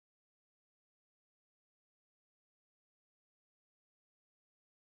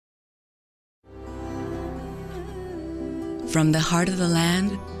From the heart of the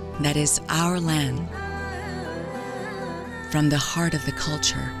land that is our land. From the heart of the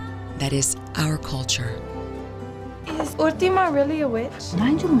culture that is our culture. Is Ultima really a witch?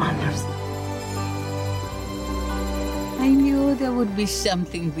 Mind your manners. I knew there would be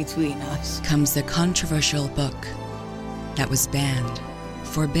something between us. Comes the controversial book that was banned,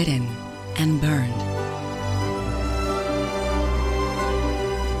 forbidden, and burned.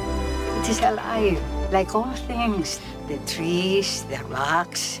 It is alive, like all things. The trees, the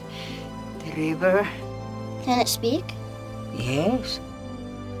rocks, the river. Can it speak? Yes.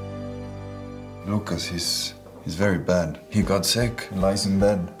 Lucas, he's very bad. He got sick, lies in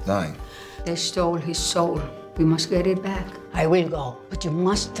bed, dying. They stole his soul. We must get it back. I will go, but you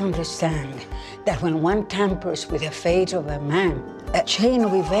must understand that when one tampers with the fate of a man, a chain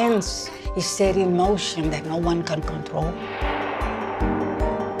of events is set in motion that no one can control.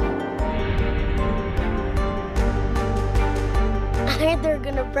 I heard they're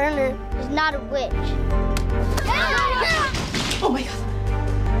gonna burn her. She's not a witch. Oh my God.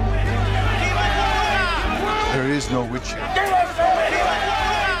 There is no witch here.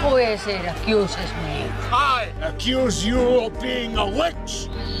 Who is it accuses me? I accuse you of being a witch.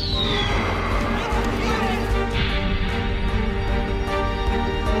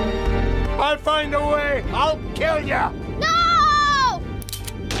 I'll find a way. I'll kill you. No!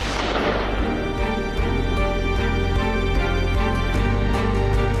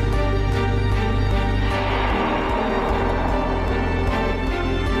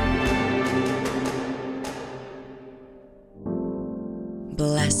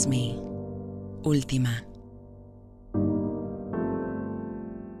 Bless me, Ultima.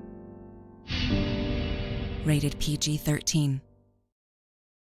 Rated PG-13.